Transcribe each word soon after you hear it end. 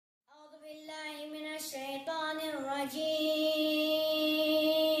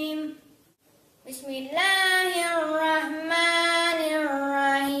الرجيم بسم الله الرحمن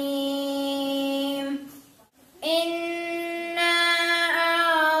الرحيم إنا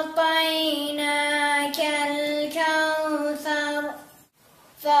أعطيناك الكوثر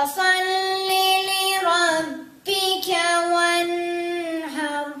فصل لربك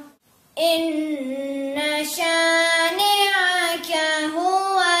وانحر إن شانئك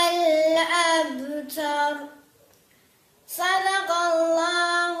هو الأبتر صدق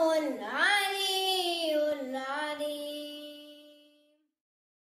الله العلي العليم.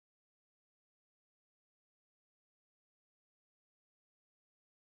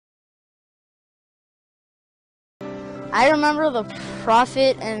 I remember the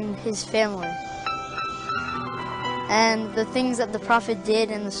Prophet and his family, and the things that the Prophet did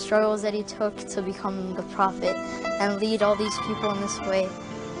and the struggles that he took to become the Prophet and lead all these people in this way.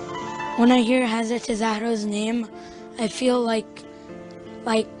 When I hear Hazrat Zahra's name, I feel like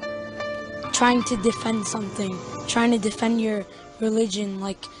trying to defend something, trying to defend your religion,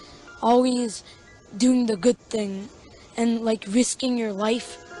 like always doing the good thing and like risking your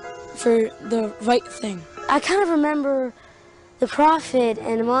life for the right thing. I kind of remember the Prophet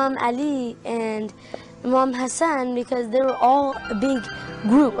and Imam Ali and Imam Hassan because they were all a big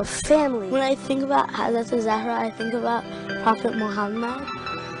group, a family. When I think about Hazrat Zahra, I think about Prophet Muhammad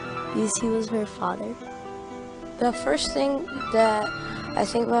because he was her father. The first thing that I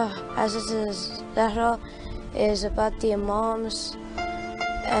think about Hazrat Zahra is about the Imams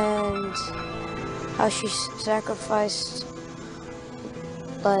and how she sacrificed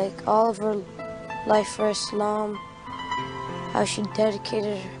like all of her life for Islam, how she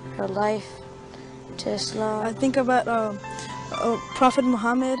dedicated her life to Islam. I think about Prophet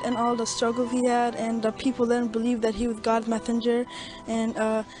Muhammad and all the struggle he had, and the people then believed that he was God's messenger, and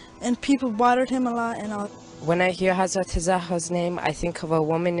people bothered him a lot and all. When I hear Hazrat Zahra's name, I think of a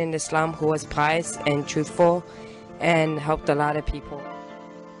woman in Islam who was pious and truthful and helped a lot of people.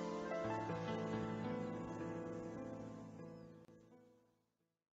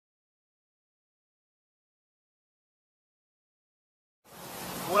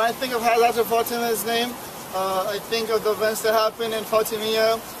 When I think of Hazrat Fatemeh's name, I think of the events that happened in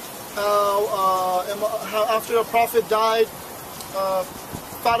Fatemiyya, how after the Prophet died,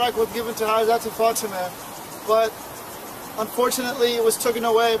 Fadak was given to Hazrat Fatemeh, but unfortunately it was taken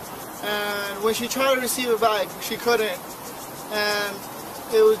away, and when she tried to receive it back, she couldn't, and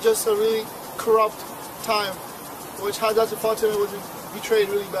it was just a really corrupt time, which Hazrat Fatemeh was betrayed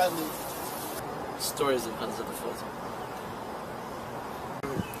really badly. Stories of Hazrat Fatemeh.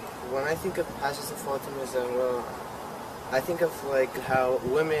 When I think of Hazrat Fatemeh Zahra, I think of like how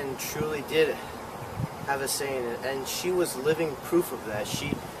women truly did have a say in it, and she was living proof of that.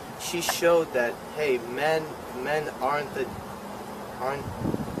 She showed that hey, men aren't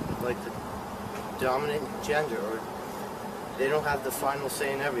like the dominant gender, or they don't have the final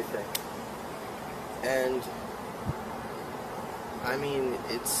say in everything. And I mean,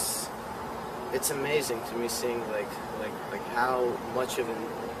 it's amazing to me seeing like how much of an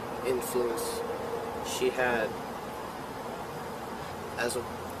influence she had as a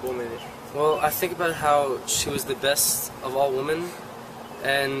woman. Well, I think about how she was the best of all women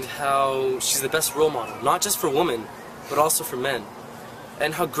and how she's the best role model, not just for women, but also for men.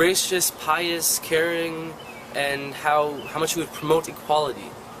 And how gracious, pious, caring, and how much she would promote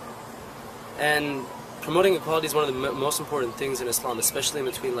equality. And promoting equality is one of the most important things in Islam, especially in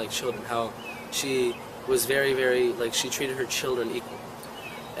between like children, how she was very, very, like she treated her children equal.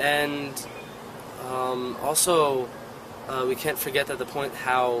 And also, we can't forget at the point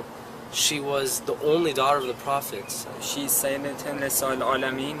how she was the only daughter of the prophets. She's Sayyidatun Nisa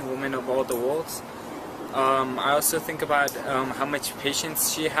al-Alameen, woman of all the worlds. I also think about how much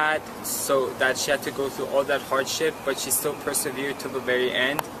patience she had, so that she had to go through all that hardship, but she still persevered to the very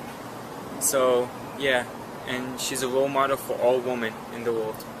end. So, yeah, and she's a role model for all women in the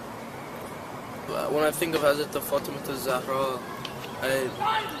world. When I think of Hazrat Fatemeh Zahra, I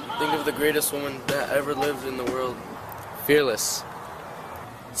think of the greatest woman that ever lived in the world. Fearless.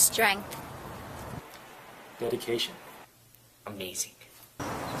 Strength. Dedication. Amazing.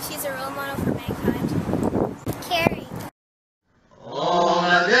 She's a role model for mankind. Caring.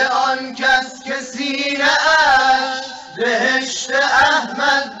 آمده آن کس که سینه اش بهشت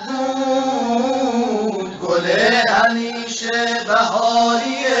احمد بود گل همیشه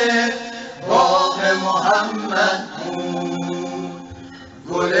بهاری باغ محمد بود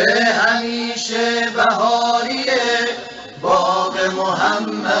گل همیشه بهاری باغ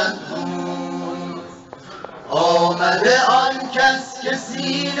محمد بود آمده آن کس که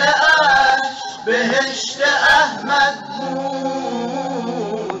سینه اش بهشت احمد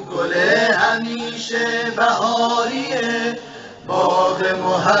بود، گل همیشه بهاریه باغ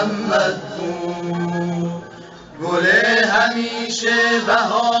محمد بود، گل همیشه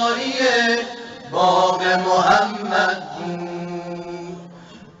بهاریه باغ محمد بود.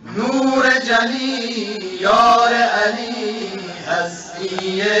 نور جلی یار علی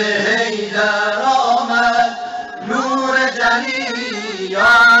هستی حیدر آمد، نور جلی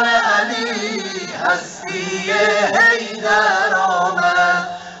یار علی هستی حیدر آمد.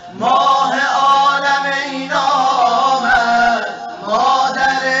 ماه عالم این آمد،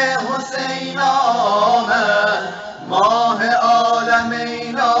 مادر حسین آمد، ماه عالم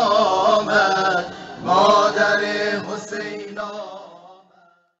این آمد، مادر حسین آمد.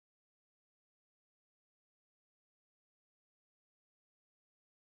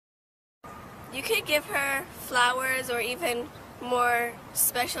 You could give her flowers or even more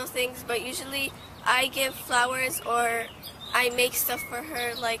special things, but usually I give flowers or I make stuff for her,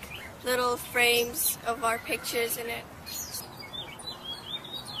 like little frames of our pictures in it.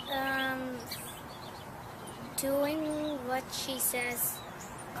 Doing what she says.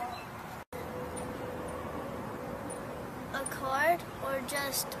 A card or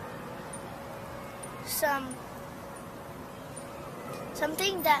just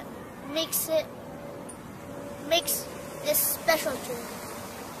something that makes this special to me.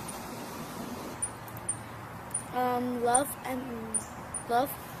 Love and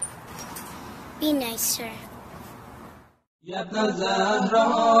love. Be nicer. Ya ibn Zahra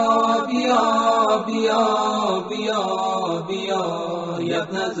bia bia bia bia, ya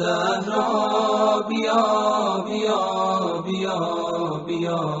ibn Zahra bia bia bia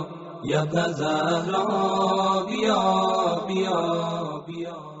bia, ya ibn Zahra bia bia